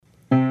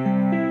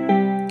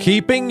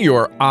keeping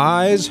your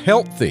eyes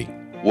healthy.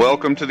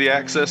 Welcome to the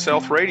Access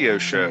Health Radio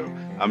Show.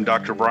 I'm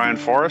Dr. Brian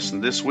Forrest,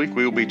 and this week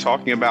we will be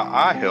talking about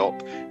eye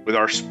health with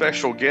our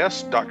special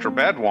guest, Dr.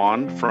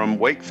 Badwan from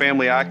Wake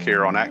Family Eye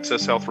Care on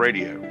Access Health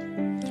Radio.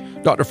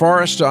 Dr.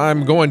 Forrest,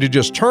 I'm going to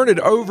just turn it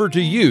over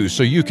to you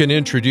so you can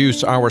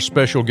introduce our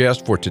special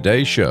guest for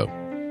today's show.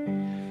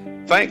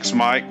 Thanks,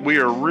 Mike. We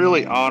are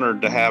really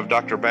honored to have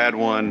Dr.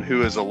 Badwan,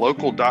 who is a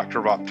local doctor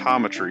of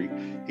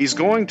optometry. He's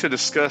going to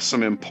discuss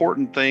some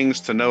important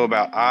things to know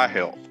about eye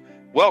health.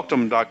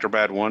 Welcome, Dr.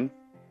 Badwan.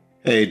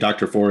 Hey,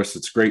 Dr. Forrest,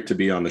 it's great to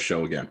be on the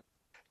show again.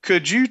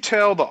 Could you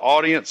tell the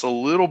audience a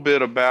little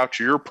bit about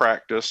your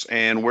practice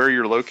and where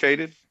you're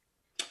located?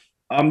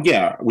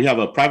 Yeah, we have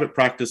a private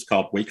practice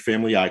called Wake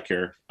Family Eye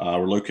Care.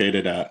 We're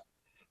located at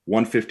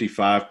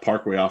 155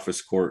 Parkway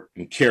Office Court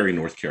in Cary,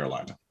 North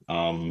Carolina.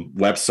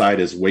 Website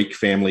is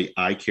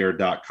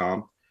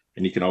wakefamilyeyecare.com,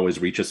 and you can always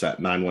reach us at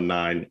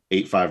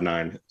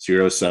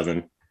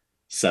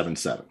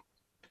 919-859-0777.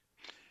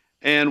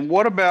 And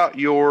what about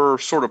your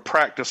sort of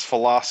practice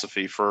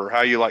philosophy for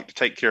how you like to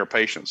take care of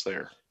patients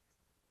there?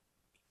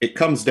 It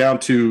comes down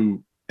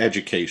to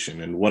education.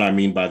 And what I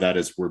mean by that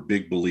is we're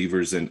big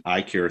believers in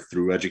eye care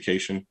through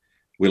education.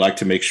 We like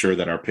to make sure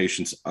that our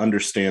patients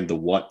understand the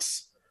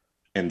what's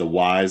and the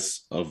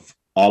whys of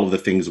all of the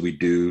things we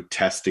do,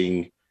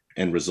 testing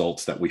and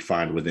results that we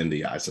find within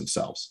the eyes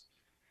themselves.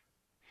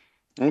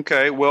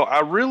 Okay, well,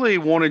 I really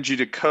wanted you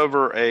to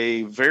cover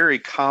a very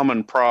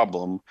common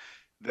problem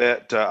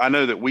that I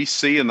know that we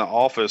see in the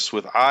office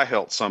with eye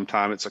health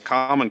sometime. It's a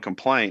common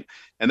complaint,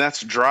 and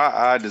that's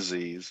dry eye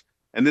disease.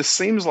 And this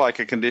seems like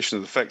a condition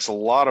that affects a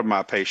lot of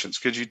my patients.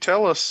 Could you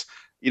tell us,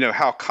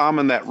 how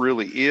common that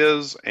really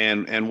is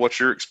and what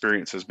your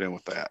experience has been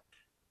with that?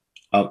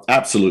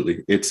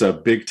 Absolutely. It's a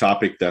big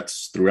topic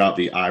that's throughout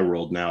the eye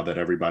world now that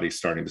everybody's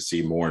starting to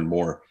see more and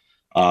more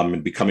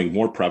and becoming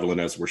more prevalent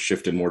as we're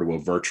shifting more to a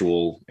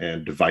virtual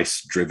and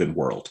device-driven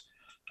world.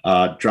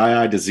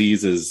 Dry eye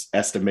disease is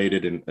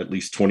estimated in at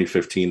least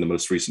 2015, the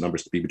most recent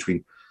numbers, to be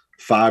between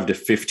 5 to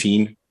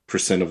 15%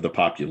 of the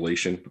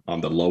population. On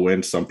the low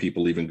end, some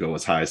people even go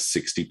as high as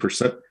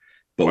 60%.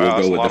 But wow, we'll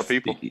go with a lot of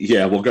people.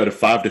 Yeah, we'll go to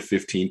 5 to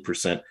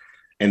 15%,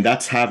 and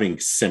that's having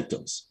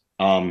symptoms.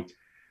 And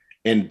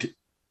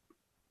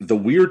the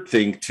weird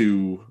thing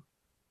to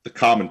the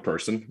common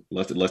person,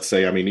 let's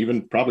say,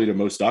 even probably to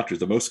most doctors,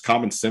 the most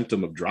common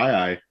symptom of dry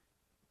eye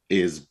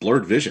is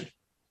blurred vision.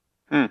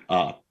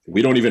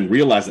 We don't even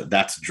realize that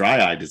that's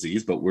dry eye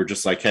disease, but we're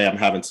just like, hey, I'm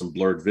having some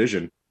blurred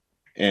vision.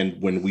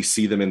 And when we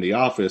see them in the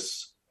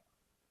office,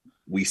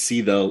 we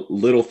see the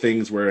little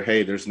things where,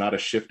 hey, there's not a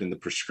shift in the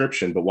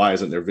prescription, but why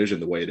isn't their vision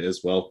the way it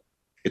is? Well,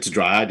 it's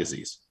dry eye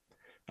disease.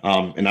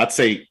 And I'd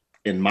say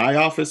in my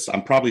office,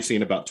 I'm probably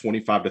seeing about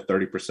 25 to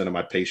 30% of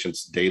my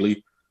patients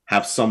daily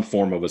have some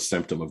form of a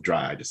symptom of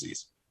dry eye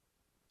disease.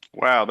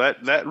 Wow,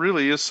 that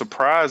really is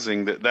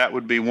surprising that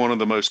would be one of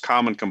the most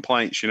common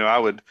complaints. I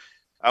would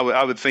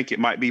think it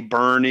might be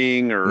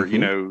burning or,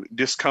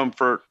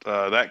 discomfort,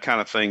 that kind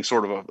of thing,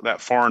 sort of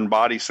that foreign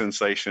body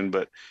sensation.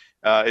 But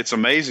it's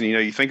amazing.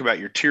 You think about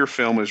your tear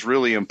film is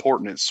really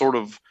important. It's sort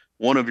of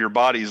one of your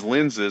body's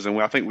lenses. And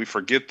I think we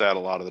forget that a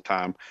lot of the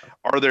time.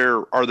 Are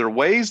there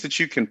ways that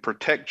you can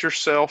protect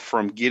yourself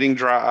from getting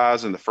dry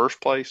eyes in the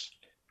first place?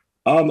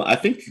 I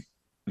think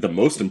the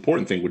most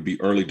important thing would be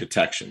early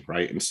detection,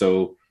 right? And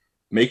so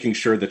making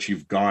sure that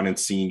you've gone and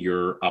seen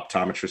your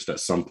optometrist at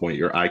some point,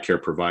 your eye care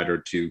provider,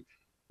 to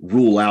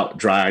rule out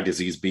dry eye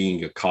disease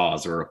being a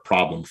cause or a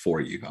problem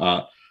for you.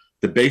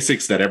 The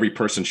basics that every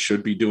person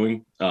should be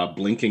doing,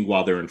 blinking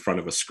while they're in front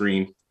of a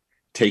screen,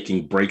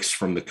 taking breaks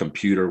from the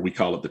computer. We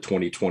call it the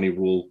 20-20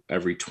 rule.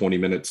 Every 20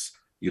 minutes,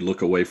 you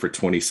look away for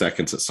 20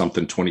 seconds at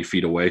something 20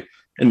 feet away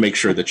and make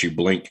sure that you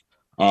blink.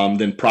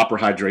 Then proper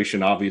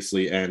hydration,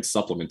 obviously, and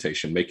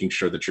supplementation, making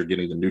sure that you're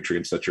getting the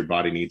nutrients that your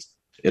body needs.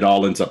 It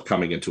all ends up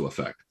coming into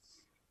effect.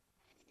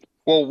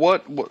 Well,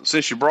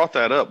 since you brought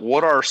that up,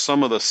 what are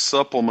some of the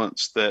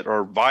supplements that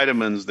are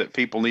vitamins that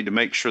people need to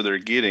make sure they're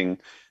getting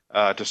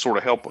to sort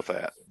of help with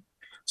that?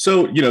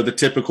 So, the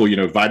typical,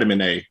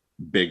 vitamin A,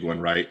 big one,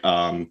 right?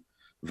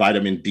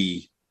 Vitamin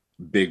D,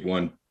 big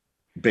one.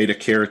 Beta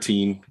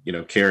carotene,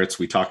 carrots,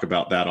 we talk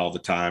about that all the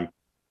time.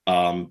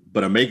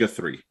 But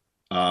omega-3,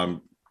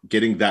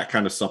 getting that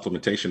kind of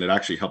supplementation, it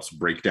actually helps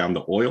break down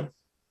the oil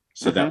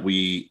so that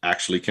we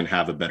actually can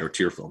have a better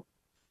tear film.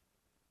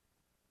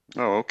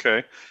 Oh,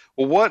 okay.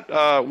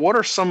 Well, what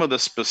are some of the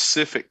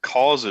specific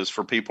causes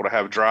for people to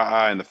have dry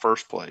eye in the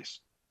first place?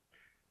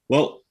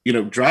 Well,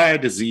 dry eye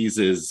disease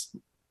is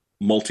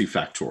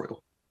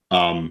multifactorial.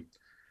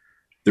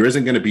 There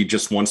isn't going to be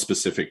just one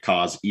specific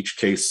cause. Each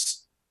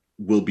case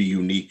will be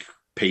unique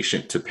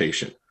patient to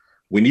patient.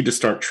 We need to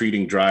start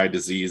treating dry eye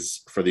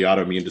disease for the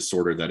autoimmune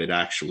disorder that it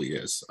actually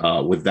is.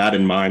 With that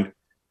in mind,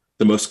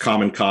 the most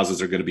common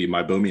causes are going to be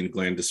meibomian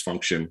gland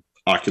dysfunction,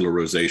 ocular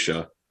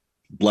rosacea,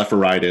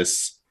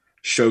 blepharitis,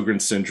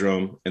 Sjogren's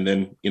syndrome, and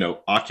then,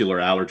 ocular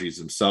allergies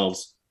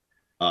themselves,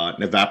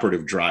 and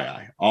evaporative dry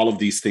eye. All of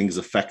these things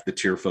affect the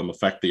tear film,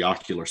 affect the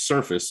ocular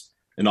surface,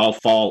 and all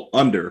fall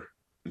under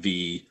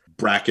the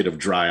bracket of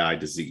dry eye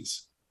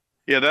disease.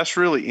 Yeah, that's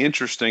really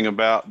interesting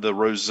about the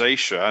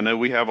rosacea. I know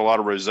we have a lot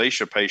of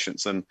rosacea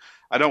patients, and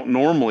I don't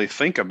normally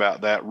think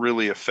about that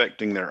really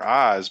affecting their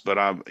eyes, but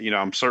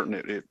I'm certain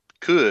it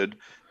could.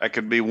 That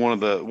could be one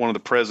of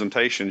the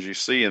presentations you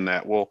see in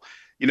that. Well,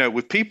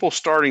 with people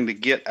starting to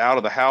get out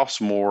of the house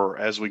more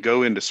as we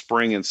go into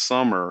spring and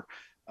summer,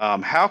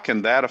 how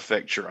can that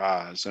affect your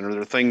eyes? And are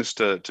there things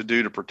to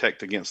do to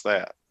protect against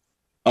that?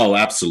 Oh,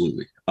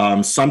 absolutely.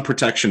 Sun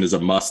protection is a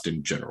must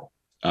in general,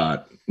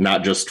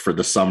 not just for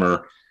the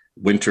summer,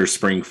 winter,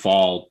 spring,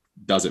 fall,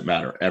 doesn't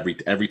matter.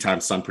 Every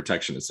time sun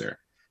protection is there.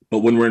 But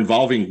when we're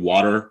involving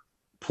water,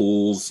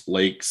 pools,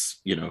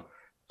 lakes,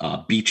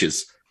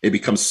 beaches, it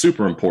becomes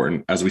super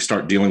important as we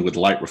start dealing with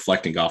light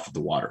reflecting off of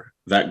the water.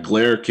 That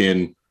glare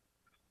can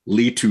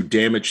lead to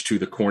damage to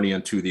the cornea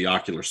and to the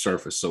ocular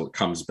surface. So it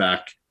comes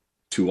back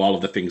to all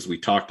of the things we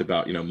talked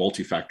about,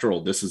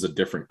 multifactorial. This is a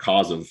different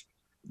cause of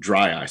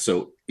dry eye.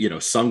 So,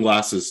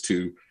 sunglasses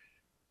to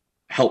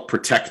help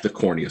protect the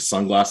cornea,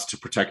 sunglasses to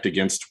protect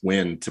against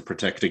wind, to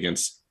protect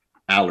against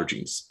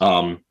allergens.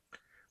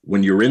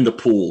 When you're in the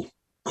pool,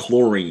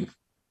 chlorine,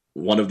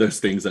 one of those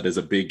things that is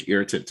a big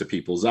irritant to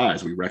people's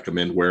eyes. We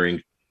recommend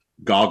wearing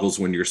goggles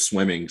when you're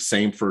swimming.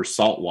 Same for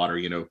salt water.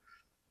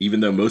 Even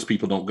though most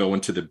people don't go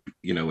into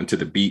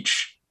the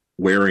beach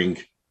wearing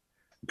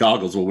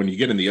goggles, well, when you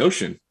get in the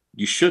ocean,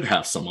 you should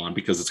have some on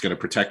because it's going to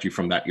protect you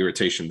from that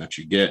irritation that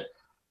you get.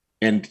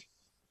 And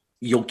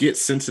you'll get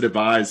sensitive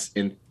eyes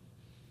and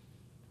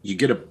you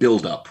get a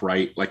buildup,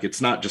 right? Like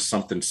it's not just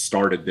something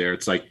started there.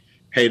 It's like,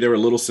 hey, they were a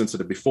little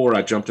sensitive before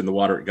I jumped in the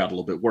water, it got a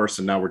little bit worse,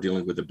 and now we're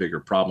dealing with a bigger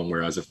problem.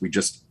 Whereas if we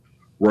just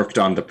worked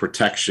on the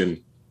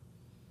protection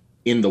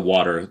in the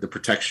water, the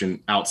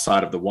protection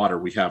outside of the water,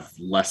 we have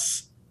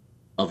less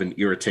of an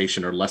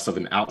irritation or less of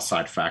an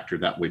outside factor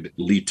that would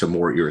lead to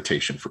more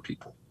irritation for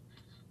people.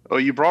 Well,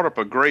 you brought up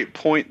a great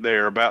point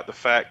there about the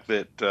fact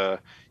that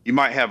you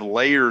might have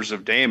layers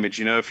of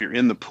damage. If you're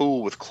in the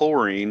pool with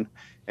chlorine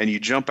and you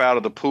jump out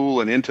of the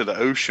pool and into the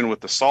ocean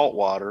with the salt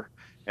water,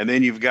 and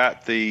then you've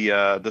got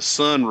the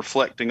sun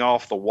reflecting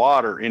off the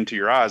water into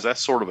your eyes.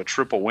 That's sort of a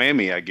triple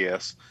whammy, I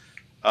guess.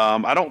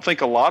 I don't think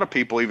a lot of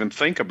people even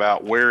think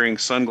about wearing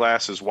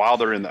sunglasses while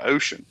they're in the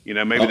ocean.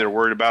 Maybe they're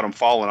worried about them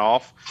falling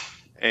off.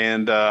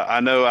 And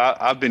I know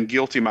I've been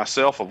guilty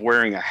myself of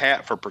wearing a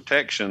hat for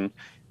protection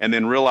and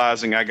then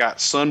realizing I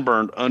got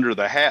sunburned under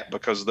the hat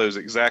because of those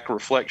exact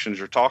reflections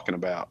you're talking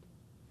about.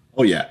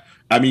 Oh, yeah.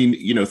 I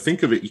mean,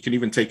 think of it. You can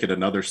even take it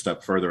another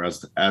step further.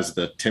 As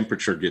the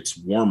temperature gets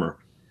warmer,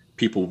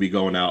 people will be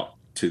going out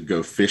to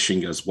go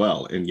fishing as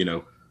well. And,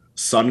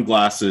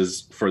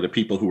 sunglasses for the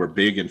people who are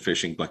big in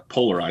fishing, like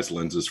polarized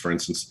lenses, for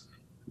instance,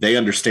 they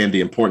understand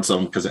the importance of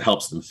them because it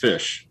helps them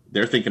fish.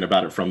 They're thinking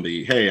about it from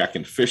the, hey, I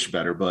can fish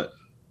better. But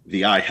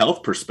the eye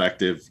health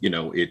perspective,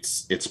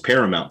 it's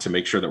paramount to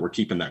make sure that we're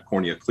keeping that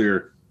cornea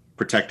clear,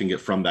 protecting it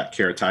from that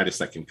keratitis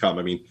that can come.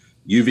 I mean,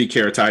 UV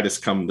keratitis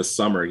come this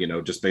summer,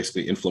 just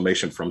basically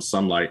inflammation from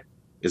sunlight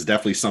is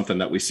definitely something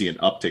that we see an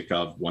uptick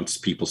of once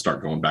people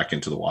start going back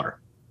into the water.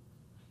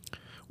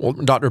 Well,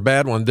 Dr.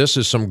 Badwan, this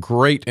is some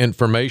great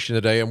information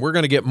today, and we're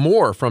going to get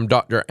more from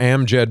Dr.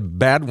 Amjad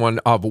Badwan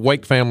of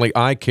Wake Family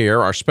Eye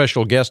Care, our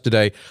special guest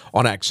today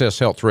on Access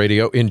Health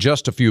Radio, in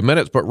just a few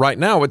minutes. But right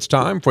now, it's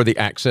time for the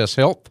Access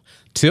Health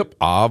Tip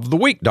of the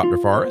Week, Dr.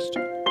 Forrest.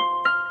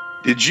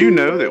 Did you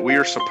know that we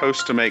are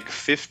supposed to make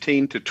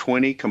 15 to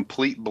 20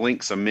 complete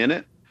blinks a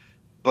minute?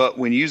 But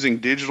when using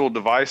digital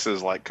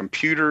devices like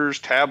computers,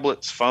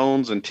 tablets,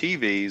 phones, and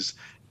TVs,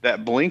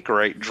 that blink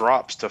rate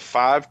drops to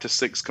 5 to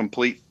 6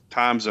 complete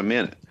times a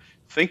minute.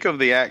 Think of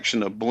the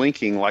action of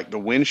blinking like the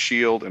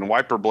windshield and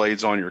wiper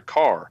blades on your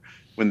car.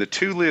 When the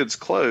two lids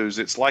close,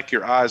 it's like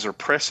your eyes are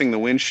pressing the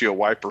windshield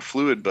wiper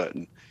fluid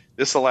button.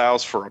 This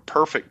allows for a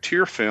perfect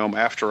tear film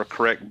after a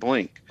correct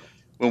blink.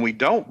 When we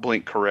don't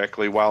blink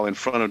correctly while in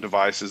front of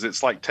devices,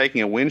 it's like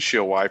taking a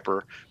windshield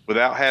wiper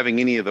without having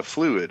any of the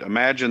fluid.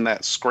 Imagine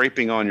that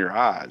scraping on your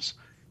eyes.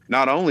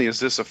 Not only is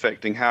this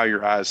affecting how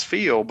your eyes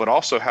feel, but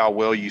also how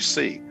well you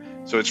see.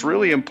 So it's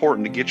really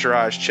important to get your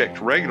eyes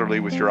checked regularly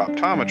with your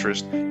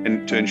optometrist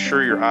and to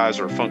ensure your eyes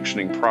are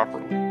functioning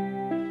properly.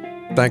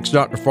 Thanks,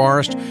 Dr.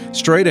 Forrest.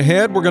 Straight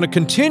ahead, we're going to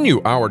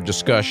continue our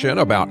discussion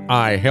about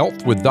eye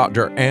health with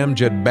Dr.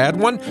 Amjad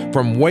Badwan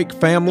from Wake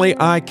Family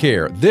Eye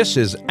Care. This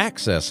is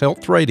Access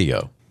Health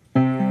Radio.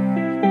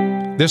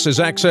 This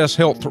is Access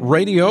Health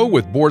Radio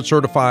with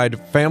board-certified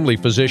family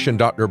physician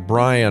Dr.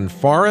 Brian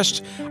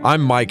Forrest.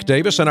 I'm Mike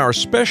Davis, and our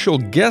special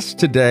guest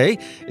today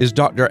is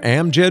Dr.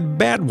 Amjad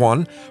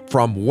Badwan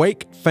from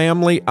Wake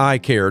Family Eye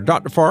Care.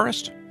 Dr.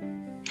 Forrest?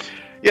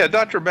 Yeah,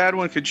 Dr.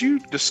 Badwan, could you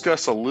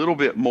discuss a little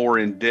bit more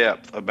in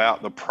depth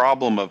about the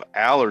problem of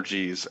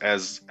allergies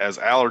as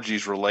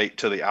allergies relate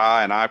to the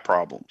eye and eye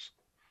problems?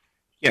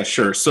 Yeah,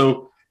 sure.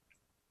 So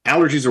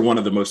allergies are one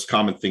of the most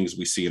common things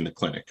we see in the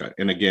clinic.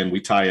 And again,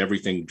 we tie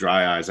everything,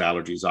 dry eyes,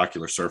 allergies,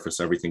 ocular surface,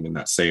 everything in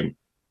that same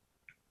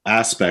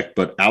aspect.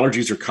 But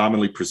allergies are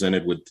commonly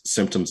presented with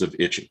symptoms of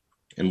itching.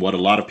 And what a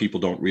lot of people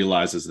don't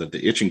realize is that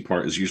the itching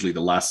part is usually the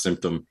last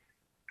symptom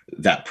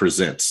that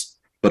presents.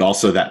 but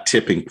also that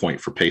tipping point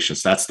for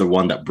patients. That's the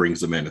one that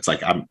brings them in. It's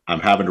like, I'm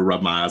having to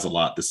rub my eyes a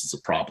lot. This is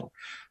a problem.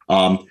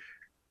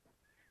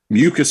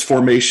 Mucus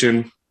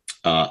formation,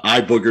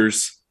 eye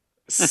boogers,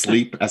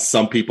 sleep, as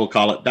some people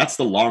call it. That's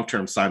the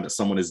long-term sign that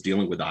someone is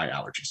dealing with eye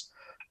allergies.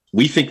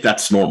 We think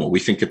that's normal.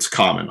 We think it's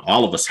common.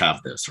 All of us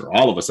have this, or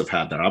all of us have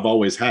had that. I've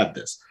always had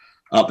this.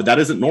 But that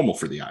isn't normal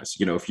for the eyes.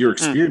 If you're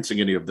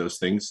experiencing any of those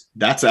things,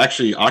 that's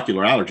actually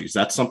ocular allergies.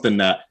 That's something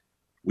that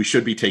we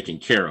should be taking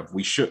care of.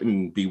 We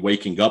shouldn't be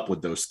waking up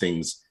with those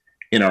things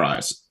in our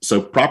eyes.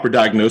 So proper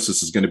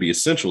diagnosis is going to be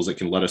essential, as it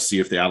can let us see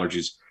if the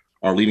allergies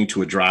are leading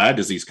to a dry eye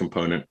disease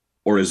component,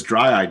 or is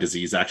dry eye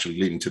disease actually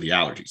leading to the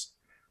allergies.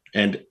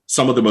 And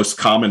some of the most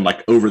common,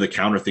 like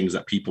over-the-counter things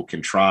that people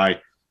can try,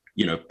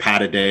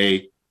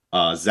 Pataday,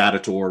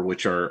 Zaditor,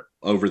 which are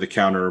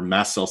over-the-counter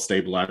mast cell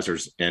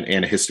stabilizers and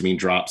antihistamine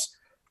drops.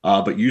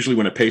 But usually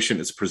when a patient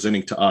is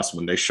presenting to us,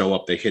 when they show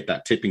up, they hit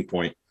that tipping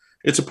point.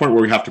 It's a point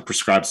where we have to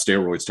prescribe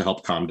steroids to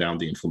help calm down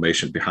the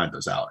inflammation behind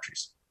those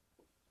allergies.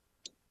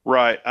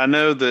 Right. I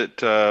know that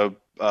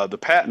the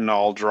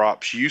Patanol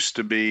drops used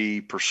to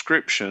be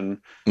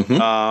prescription.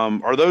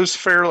 Mm-hmm. Are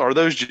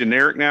those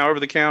generic now,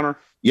 over the counter?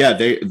 Yeah,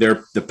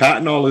 the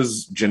Patanol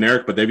is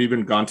generic, but they've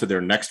even gone to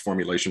their next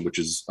formulation, which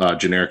is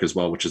generic as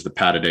well, which is the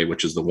Pataday,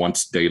 which is the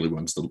once daily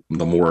ones,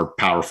 the more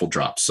powerful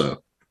drops.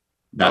 So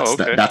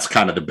that's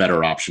kind of the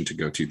better option to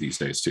go to these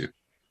days too.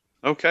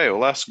 Okay,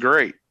 well, that's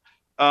great.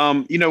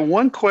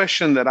 One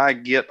question that I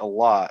get a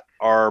lot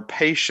are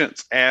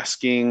patients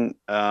asking,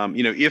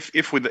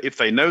 if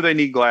they know they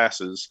need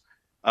glasses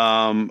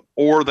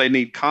or they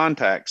need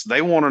contacts,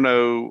 they want to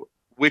know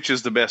which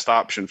is the best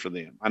option for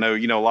them. I know,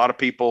 a lot of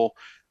people,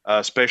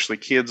 especially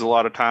kids, a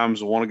lot of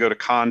times want to go to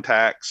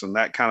contacts and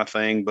that kind of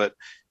thing. But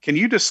can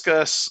you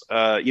discuss,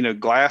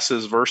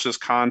 glasses versus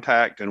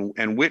contact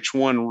and which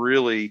one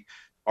really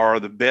are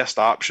the best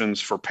options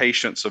for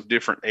patients of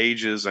different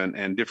ages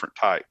and different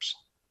types?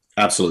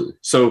 Absolutely.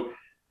 So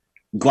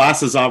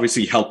glasses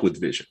obviously help with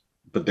vision,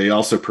 but they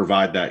also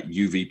provide that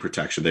UV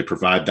protection. They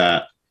provide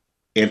that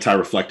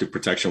anti-reflective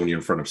protection when you're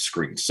in front of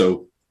screens.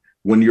 So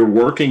when you're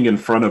working in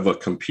front of a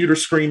computer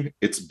screen,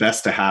 it's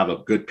best to have a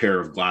good pair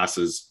of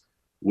glasses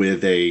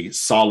with a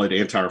solid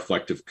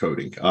anti-reflective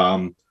coating.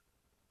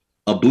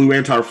 A blue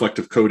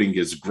anti-reflective coating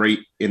is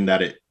great in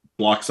that it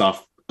blocks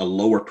off a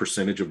lower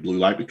percentage of blue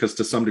light, because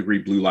to some degree,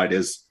 blue light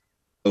is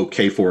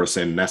okay for us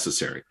and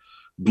necessary.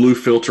 Blue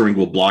filtering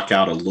will block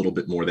out a little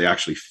bit more. They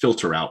actually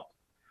filter out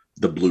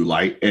the blue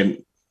light.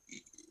 And,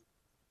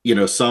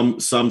 some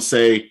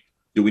say,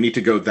 do we need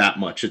to go that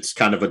much? It's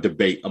kind of a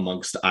debate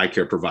amongst eye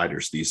care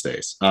providers these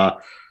days.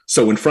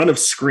 So in front of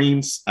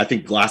screens, I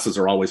think glasses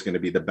are always going to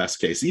be the best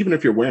case. Even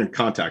if you're wearing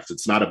contacts,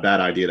 it's not a bad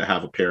idea to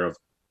have a pair of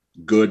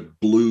good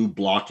blue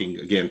blocking,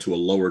 again, to a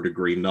lower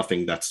degree,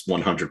 nothing that's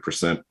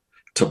 100%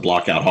 to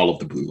block out all of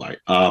the blue light.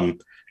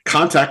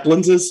 Contact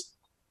lenses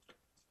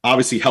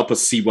obviously help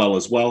us see well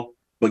as well,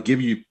 but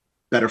give you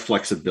better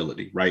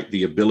flexibility, right?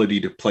 The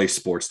ability to play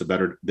sports,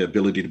 the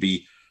ability to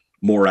be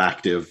more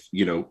active,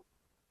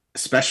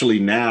 especially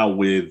now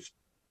with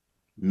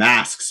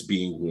masks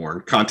being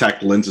worn.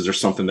 Contact lenses are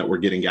something that we're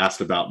getting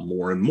asked about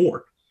more and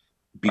more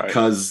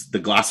because the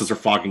glasses are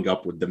fogging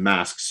up with the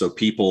masks. So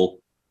people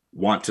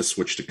want to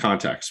switch to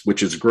contacts,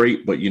 which is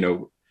great. But,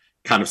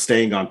 kind of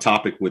staying on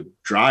topic with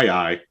dry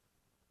eye,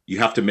 you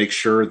have to make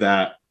sure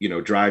that,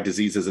 dry eye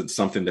disease isn't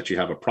something that you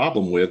have a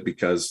problem with,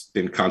 because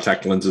then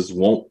contact lenses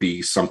won't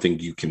be something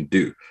you can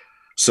do.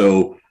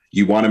 So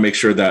you want to make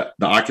sure that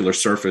the ocular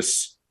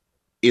surface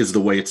is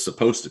the way it's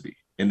supposed to be.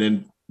 And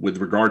then with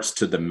regards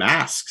to the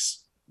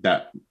masks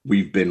that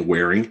we've been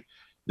wearing,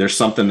 there's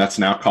something that's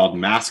now called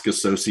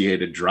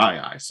mask-associated dry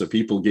eye. So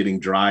people getting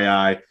dry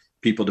eye,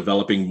 people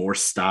developing more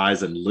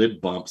styes and lid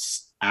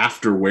bumps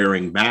after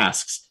wearing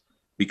masks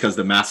because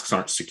the masks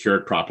aren't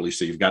secured properly.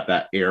 So you've got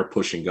that air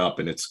pushing up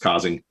and it's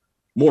causing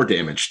more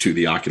damage to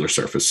the ocular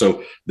surface.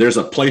 So there's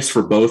a place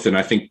for both. And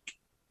I think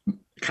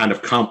kind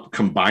of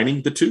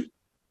combining the two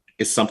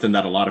is something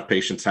that a lot of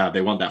patients have.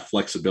 They want that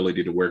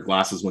flexibility to wear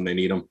glasses when they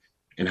need them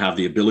and have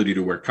the ability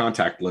to wear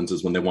contact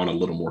lenses when they want a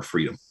little more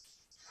freedom.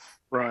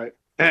 Right.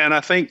 And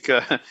I think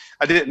I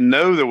didn't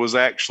know there was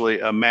actually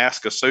a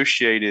mask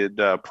associated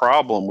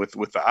problem with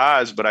the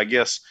eyes, but I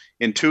guess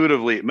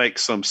intuitively it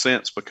makes some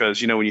sense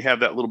because, when you have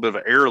that little bit of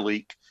an air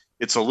leak,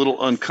 it's a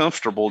little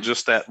uncomfortable,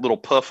 just that little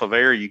puff of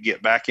air you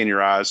get back in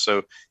your eyes.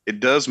 So it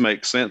does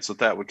make sense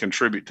that would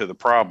contribute to the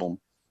problem.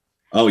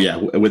 Oh, yeah,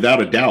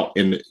 without a doubt.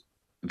 And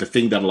the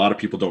thing that a lot of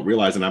people don't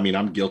realize, and I mean,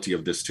 I'm guilty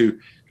of this too.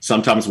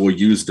 Sometimes we'll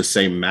use the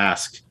same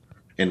mask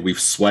and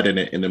we've sweated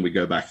it and then we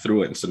go back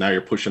through it. And so now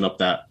you're pushing up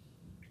that,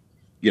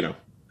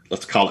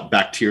 let's call it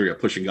bacteria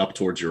pushing up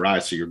towards your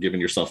eyes. So you're giving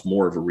yourself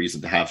more of a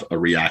reason to have a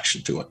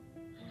reaction to it.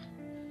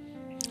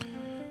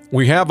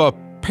 We have a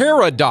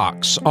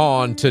paradox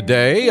on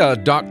today.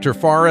 Dr.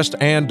 Forrest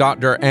and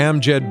Dr.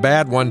 Amjed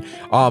Badwan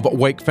of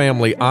Wake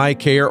Family Eye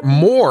Care.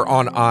 More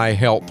on eye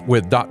health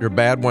with Dr.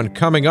 Badwan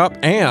coming up,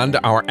 and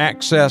our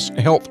Access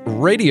Health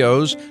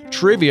Radio's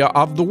Trivia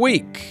of the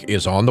Week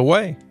is on the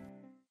way.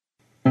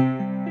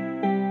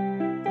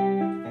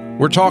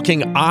 We're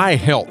talking eye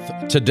health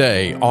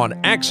today on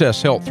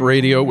Access Health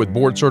Radio with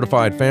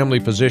board-certified family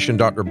physician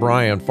Dr.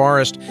 Brian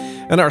Forrest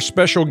and our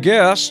special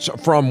guest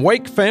from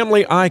Wake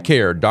Family Eye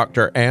Care,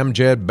 Dr.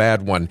 Amjed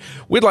Badwan.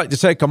 We'd like to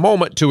take a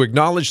moment to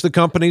acknowledge the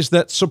companies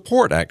that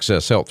support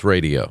Access Health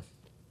Radio.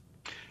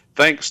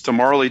 Thanks to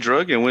Marley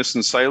Drug in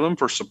Winston-Salem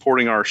for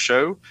supporting our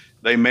show.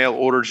 They mail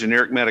order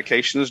generic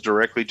medications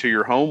directly to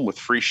your home with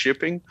free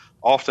shipping,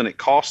 often at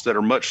costs that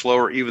are much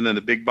lower even than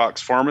the big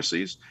box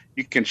pharmacies.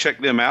 You can check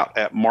them out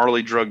at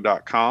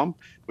marleydrug.com.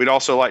 We'd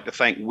also like to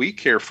thank We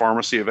Care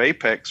Pharmacy of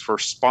Apex for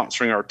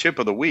sponsoring our tip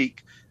of the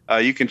week.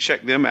 You can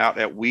check them out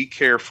at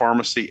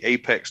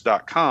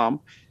wecarepharmacyapex.com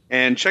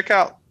and check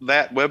out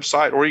that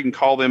website, or you can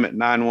call them at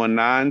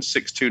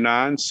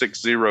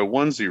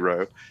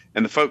 919-629-6010.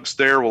 And the folks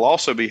there will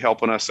also be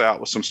helping us out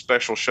with some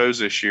special shows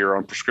this year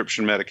on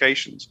prescription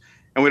medications.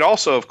 And we'd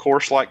also, of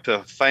course, like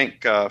to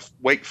thank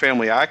Wake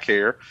Family Eye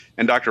Care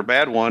and Dr.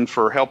 Badwan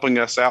for helping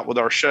us out with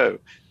our show.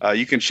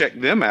 You can check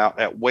them out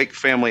at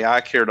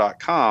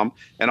wakefamilyeyecare.com.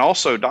 And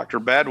also, Dr.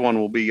 Badwan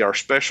will be our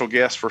special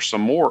guest for some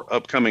more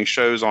upcoming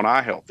shows on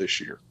eye health this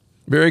year.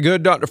 Very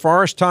good, Dr.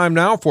 Forrest. Time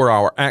now for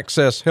our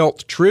Access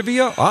Health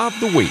Trivia of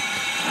the Week.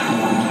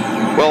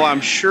 Well,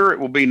 I'm sure it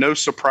will be no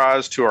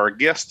surprise to our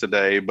guest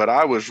today, but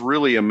I was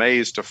really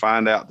amazed to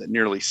find out that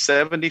nearly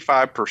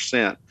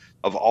 75%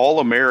 of all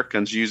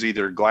Americans use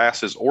either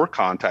glasses or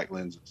contact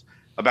lenses.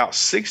 About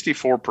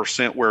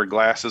 64% wear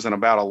glasses and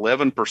about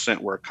 11%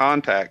 wear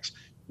contacts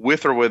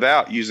with or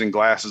without using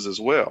glasses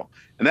as well.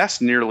 And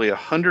that's nearly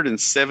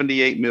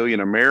 178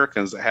 million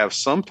Americans that have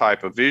some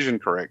type of vision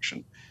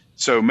correction.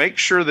 So make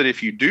sure that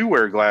if you do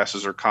wear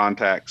glasses or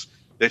contacts,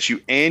 that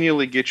you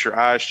annually get your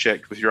eyes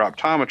checked with your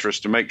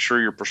optometrist to make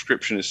sure your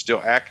prescription is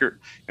still accurate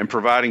and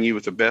providing you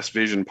with the best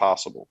vision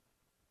possible.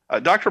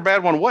 Dr.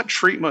 Badwan, what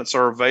treatments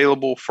are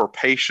available for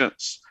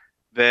patients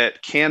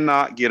that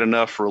cannot get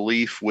enough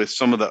relief with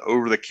some of the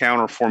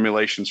over-the-counter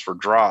formulations for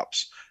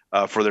drops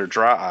for their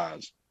dry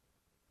eyes?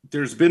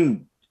 There's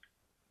been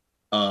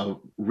a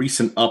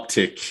recent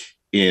uptick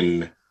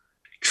in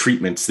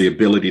treatments, the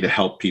ability to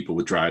help people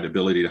with dry eye, the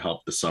ability to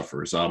help the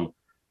sufferers.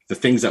 The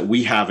things that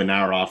we have in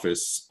our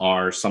office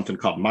are something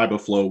called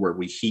MiboFlow, where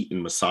we heat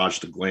and massage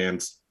the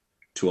glands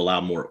to allow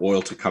more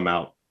oil to come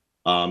out.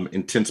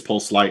 Intense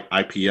pulse light,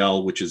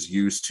 IPL, which is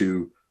used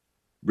to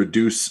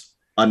reduce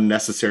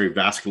unnecessary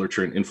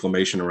vasculature and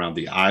inflammation around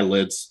the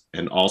eyelids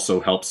and also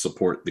helps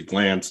support the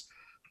glands.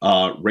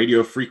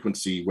 Radio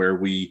frequency, where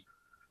we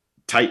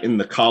tighten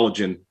the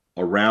collagen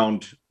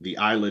around the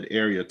eyelid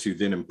area to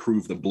then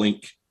improve the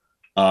blink.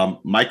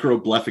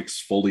 Microbleph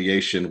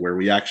exfoliation, where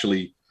we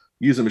actually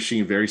use a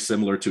machine very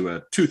similar to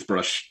a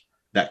toothbrush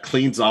that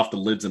cleans off the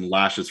lids and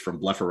lashes from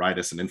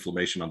blepharitis and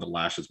inflammation on the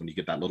lashes when you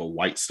get that little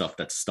white stuff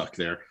that's stuck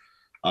there.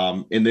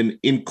 And then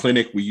in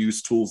clinic, we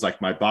use tools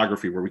like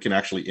Mibography, where we can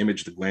actually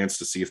image the glands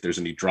to see if there's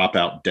any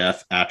dropout,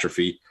 death,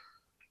 atrophy.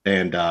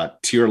 And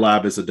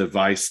TearLab is a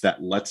device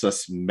that lets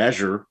us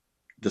measure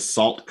the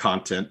salt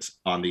content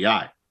on the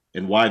eye.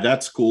 And why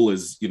that's cool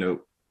is, you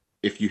know,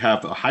 if you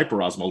have a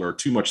hyperosmol or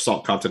too much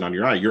salt content on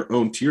your eye, your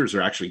own tears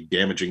are actually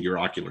damaging your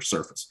ocular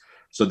surface.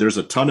 So there's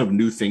a ton of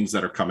new things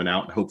that are coming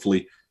out, and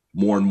hopefully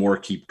more and more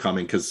keep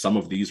coming, because some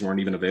of these weren't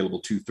even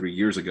available 2-3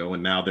 years ago,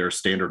 and now they're a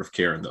standard of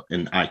care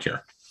in eye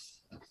care.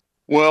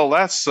 Well,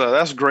 that's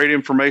great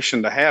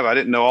information to have. I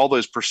didn't know all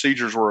those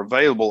procedures were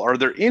available. Are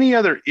there any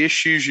other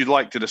issues you'd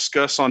like to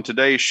discuss on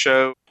today's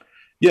show?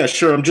 Yeah,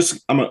 sure. I'm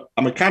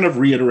gonna kind of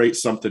reiterate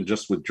something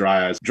just with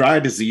dry eyes. Dry eye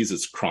disease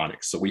is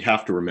chronic, so we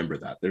have to remember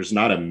that. There's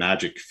not a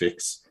magic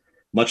fix.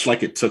 Much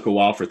like it took a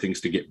while for things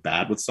to get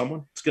bad with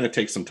someone, it's going to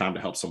take some time to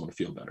help someone to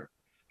feel better.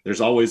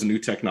 There's always new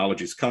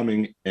technologies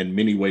coming and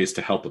many ways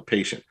to help a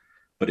patient,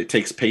 but it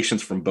takes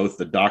patience from both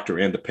the doctor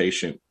and the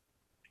patient,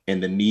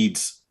 and the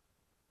needs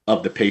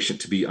of the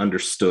patient to be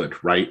understood,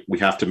 right? We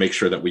have to make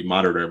sure that we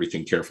monitor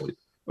everything carefully.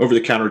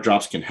 Over-the-counter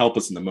drops can help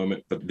us in the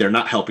moment, but they're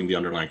not helping the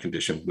underlying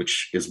condition,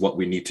 which is what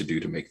we need to do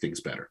to make things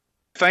better.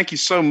 Thank you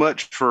so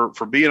much for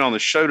being on the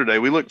show today.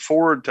 We look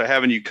forward to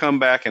having you come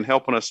back and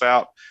helping us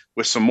out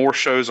with some more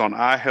shows on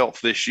eye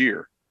health this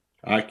year.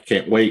 I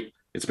can't wait.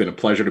 It's been a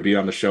pleasure to be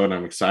on the show, and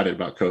I'm excited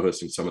about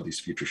co-hosting some of these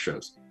future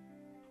shows.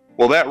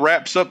 Well, that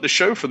wraps up the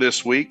show for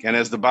this week. And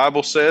as the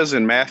Bible says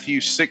in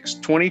Matthew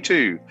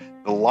 6:22,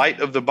 the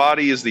light of the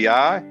body is the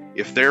eye.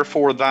 If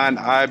therefore thine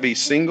eye be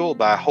single,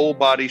 thy whole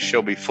body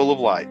shall be full of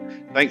light.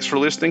 Thanks for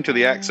listening to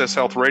the Access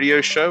Health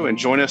Radio Show, and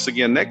join us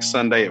again next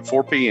Sunday at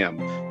 4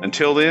 p.m.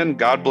 Until then,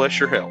 God bless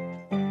your health.